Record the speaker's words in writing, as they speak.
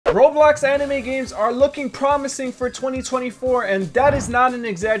Roblox anime games are looking promising for 2024, and that is not an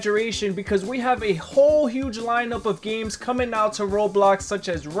exaggeration because we have a whole huge lineup of games coming out to Roblox such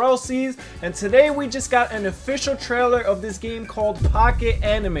as Relsie's, and today we just got an official trailer of this game called Pocket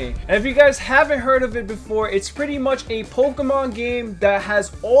Anime. And if you guys haven't heard of it before, it's pretty much a Pokemon game that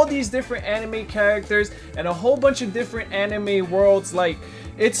has all these different anime characters and a whole bunch of different anime worlds. Like,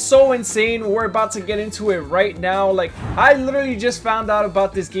 it's so insane. We're about to get into it right now. Like, I literally just found out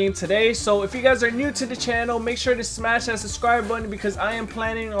about this game today, so if you guys are new to the channel, make sure to smash that subscribe button because I am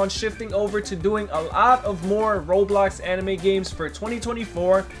planning on shifting over to doing a lot of more Roblox anime games for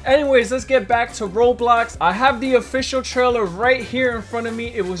 2024. Anyways, let's get back to Roblox. I have the official trailer right here in front of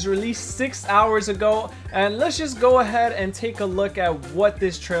me. It was released 6 hours ago, and let's just go ahead and take a look at what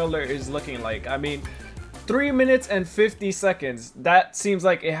this trailer is looking like. I mean, 3 minutes and 50 seconds. That seems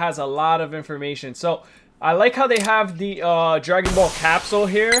like it has a lot of information. So I like how they have the Dragon Ball capsule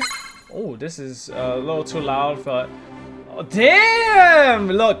here. Oh, this is a little too loud, but oh, damn!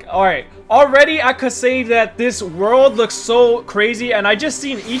 Look, all right. Already I could say that this world looks so crazy, and I just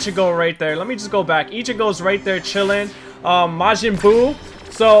seen Ichigo right there. Let me just go back. Ichigo's right there chilling. Majin Buu.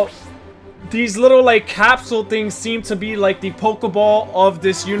 So these little like capsule things seem to be like the Pokeball of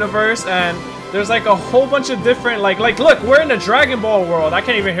this universe, and there's like a whole bunch of different like look, we're in the Dragon Ball world. I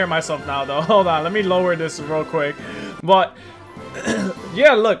can't even hear myself now though. Hold on, let me lower this real quick. But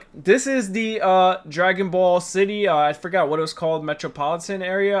yeah, look, this is the Dragon Ball City. I forgot what it was called, metropolitan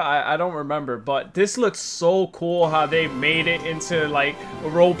area. I don't remember, but this looks so cool how they made it into like a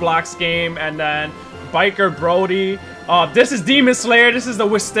Roblox game. And then Biker Brody. This is Demon Slayer. This is the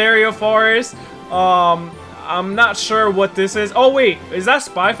Wisteria Forest. I'm not sure what this is. Oh wait, is that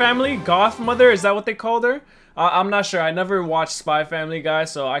Spy Family? Goth Mother? Is that what they called her? I'm not sure. I never watched Spy Family,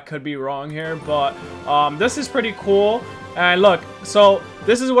 guys, so I could be wrong here. But this is pretty cool. And look, so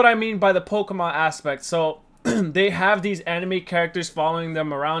this is what I mean by the Pokemon aspect. So they have these anime characters following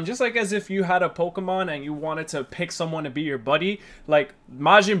them around, just like as if you had a Pokemon and you wanted to pick someone to be your buddy. Like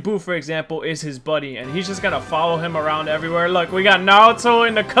Majin Buu, for example, is his buddy, and he's just gonna follow him around everywhere. Look, we got Naruto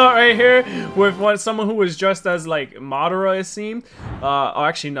in the cut right here with someone who was dressed as like Madara, it seemed. Oh,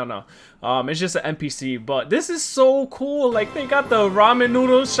 actually, no. It's just an NPC, but this is so cool. Like, they got the ramen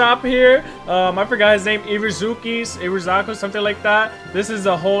noodle shop here. I forgot his name, Irizaku, something like that. This is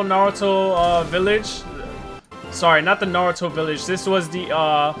the whole Naruto village. Sorry, not the Naruto village. This was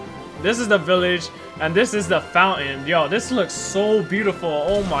the this is the village, and this is the fountain. Yo, this looks so beautiful.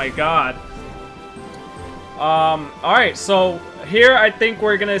 Oh my god. Alright, so here I think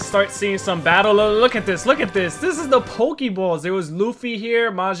we're gonna start seeing some battle. Look at this, look at this. This is the Pokeballs. There was Luffy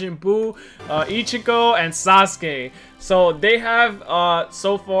here, Majin Buu, Ichigo, and Sasuke. So they have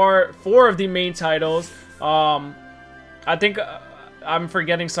so far 4 of the main titles. I think I'm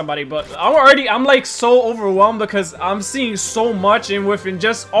forgetting somebody, but I'm like so overwhelmed because I'm seeing so much, and within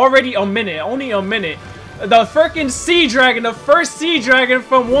just already a minute, only a minute, the freaking Sea Dragon, the first Sea Dragon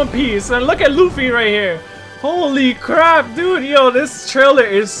from One Piece, and look at Luffy right here. Holy crap, dude! Yo, this trailer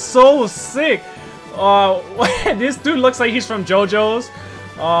is so sick. This dude looks like he's from JoJo's.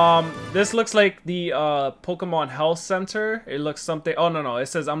 This looks like the Pokemon Health Center. It looks something. Oh no, it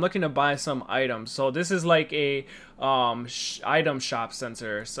says I'm looking to buy some items. So this is like a item shop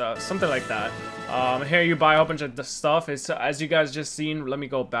center, so something like that. Here you buy a whole bunch of the stuff. It's as you guys just seen. Let me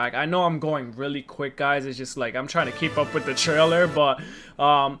go back. I know I'm going really quick, guys. It's just like I'm trying to keep up with the trailer, but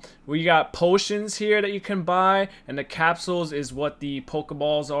we got potions here that you can buy, and the capsules is what the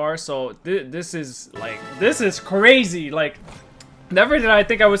Pokeballs are. So this is crazy. Like, never did I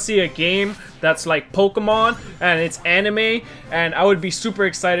think I would see a game that's like Pokemon and it's anime, and I would be super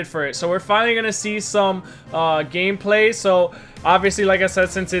excited for it. So we're finally gonna see some gameplay. So obviously, like I said,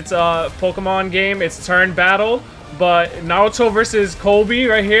 since it's a Pokemon game, it's turn battle. But Naruto versus Kobe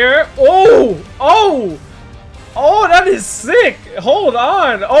right here. Oh, that is sick. Hold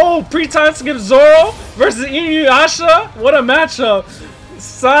on. Oh, pre-time skip Zoro versus Inuyasha. What a matchup.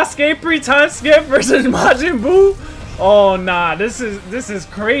 Sasuke pre-time skip versus Majin Buu. Oh nah, this is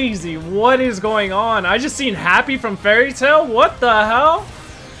crazy. What is going on? I just seen Happy from Fairy Tail. What the hell?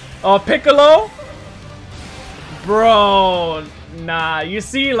 Piccolo? Bro, nah. You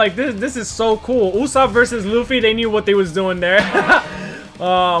see, like this is so cool. Usopp versus Luffy. They knew what they was doing there.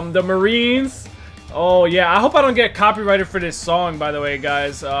 The Marines. Oh yeah, I hope I don't get copyrighted for this song, by the way,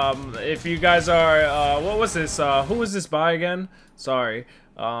 guys. If you guys are what was this? Who was this by again? Sorry.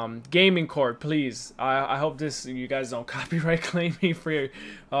 Gaming Corp, please. I hope you guys don't copyright claim me for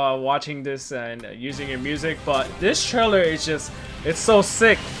watching this and using your music. But this trailer is just, it's so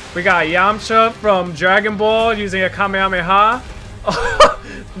sick. We got Yamcha from Dragon Ball using a Kamehameha.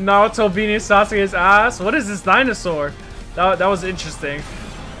 Naruto beating Sasuke's ass. What is this dinosaur? That was interesting.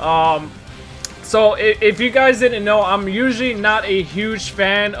 So if you guys didn't know, I'm usually not a huge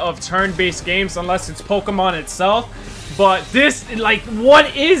fan of turn-based games unless it's Pokemon itself. But this, like,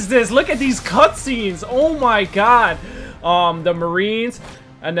 what is this? Look at these cutscenes. Oh my god. The Marines,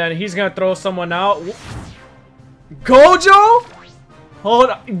 and then he's gonna throw someone out. Gojo? Hold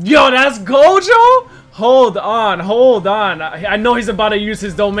on. Yo, that's Gojo? Hold on. I know he's about to use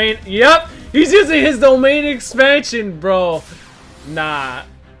his domain. Yep, he's using his domain expansion, bro. Nah,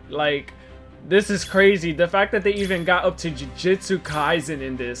 like, this is crazy. The fact that they even got up to Jujutsu Kaisen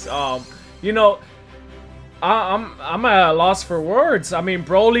in this, you know, I'm at a loss for words. I mean,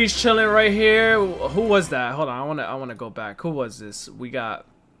 Broly's chilling right here. Who was that? Hold on, I wanna go back. Who was this? We got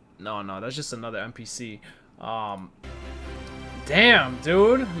no, that's just another NPC. Damn,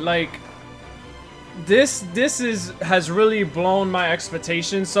 dude, like this has really blown my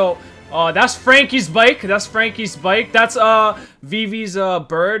expectations. So that's Frankie's bike. That's Vivi's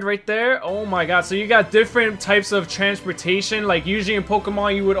bird right there. Oh my god. So you got different types of transportation. Like usually in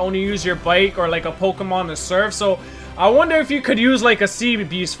Pokemon you would only use your bike or like a Pokemon to surf. So I wonder if you could use like a sea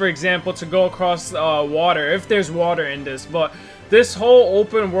beast, for example, to go across water, if there's water in this. But this whole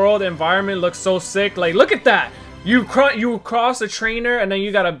open world environment looks so sick. Like, look at that. You cross a trainer and then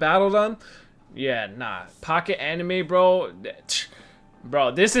you gotta battle them. Yeah, nah. Pocket Anime, bro.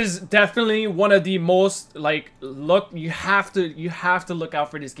 Bro, this is definitely one of the most, like, look, you have to look out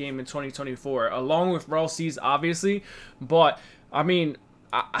for this game in 2024, along with Ralsei's, obviously. But I mean,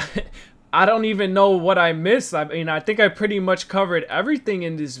 I don't even know what I missed. I mean, I think I pretty much covered everything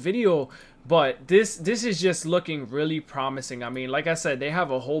in this video. But this is just looking really promising. I mean, like I said, they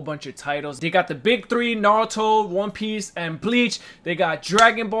have a whole bunch of titles. They got the big three: Naruto, One Piece, and Bleach. They got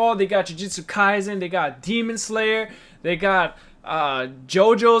Dragon Ball. They got Jujutsu Kaisen. They got Demon Slayer. They got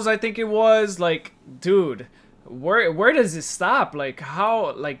JoJo's, I think it was. Like, dude, where does it stop? Like,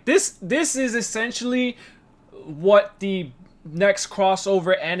 how? Like, this is essentially what the next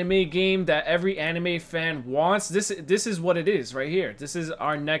crossover anime game that every anime fan wants. This is what it is right here. This is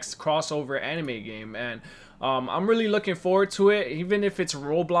our next crossover anime game, and I'm really looking forward to it. Even if it's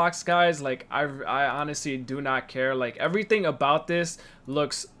Roblox, guys, like I honestly do not care. Like, everything about this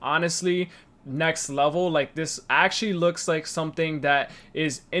looks honestly next level. Like, this actually looks like something that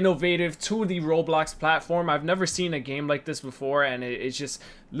is innovative to the Roblox platform. I've never seen a game like this before, and it's just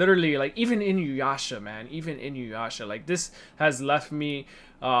literally, like, even Inuyasha, man, even Inuyasha, like, this has left me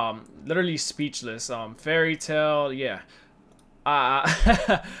literally speechless. Fairy Tail, yeah.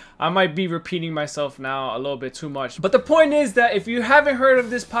 I might be repeating myself now a little bit too much, but the point is that if you haven't heard of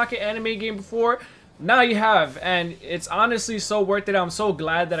this Pocket Anime game before, now you have, and it's honestly so worth it. I'm so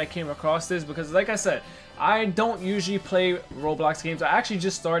glad that I came across this, because like I said, I don't usually play Roblox games. I actually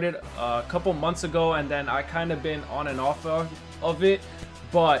just started a couple months ago, and then I kind of been on and off of it.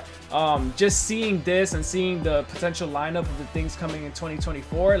 But just seeing this and seeing the potential lineup of the things coming in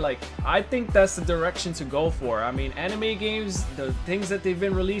 2024, like, I think that's the direction to go for. I mean, anime games, the things that they've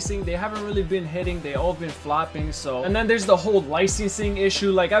been releasing, they haven't really been hitting. They all been flopping. So, and then there's the whole licensing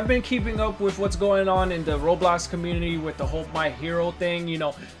issue. Like, I've been keeping up with what's going on in the Roblox community with the whole My Hero thing. You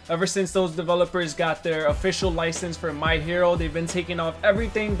know, ever since those developers got their official license for My Hero, they've been taking off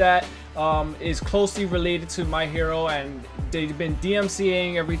everything that is closely related to My Hero, and they've been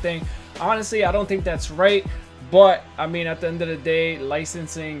DMCAing everything. Honestly, I don't think that's right, but I mean, at the end of the day,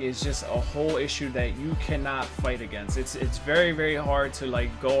 licensing is just a whole issue that you cannot fight against. It's very, very hard to, like,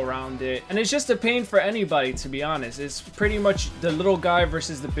 go around it, and it's just a pain for anybody, to be honest. It's pretty much the little guy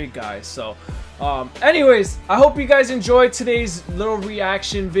versus the big guy. So anyways, I hope you guys enjoyed today's little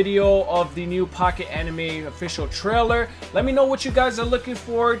reaction video of the new Pocket Anime official trailer. Let me know what you guys are looking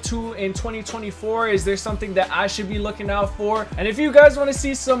forward to in 2024. Is there something that I should be looking out for? And if you guys want to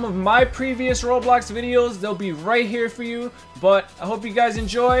see some of my previous Roblox videos, they'll be right here for you. But I hope you guys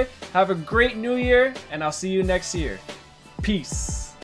enjoy. Have a great new year, and I'll see you next year. Peace.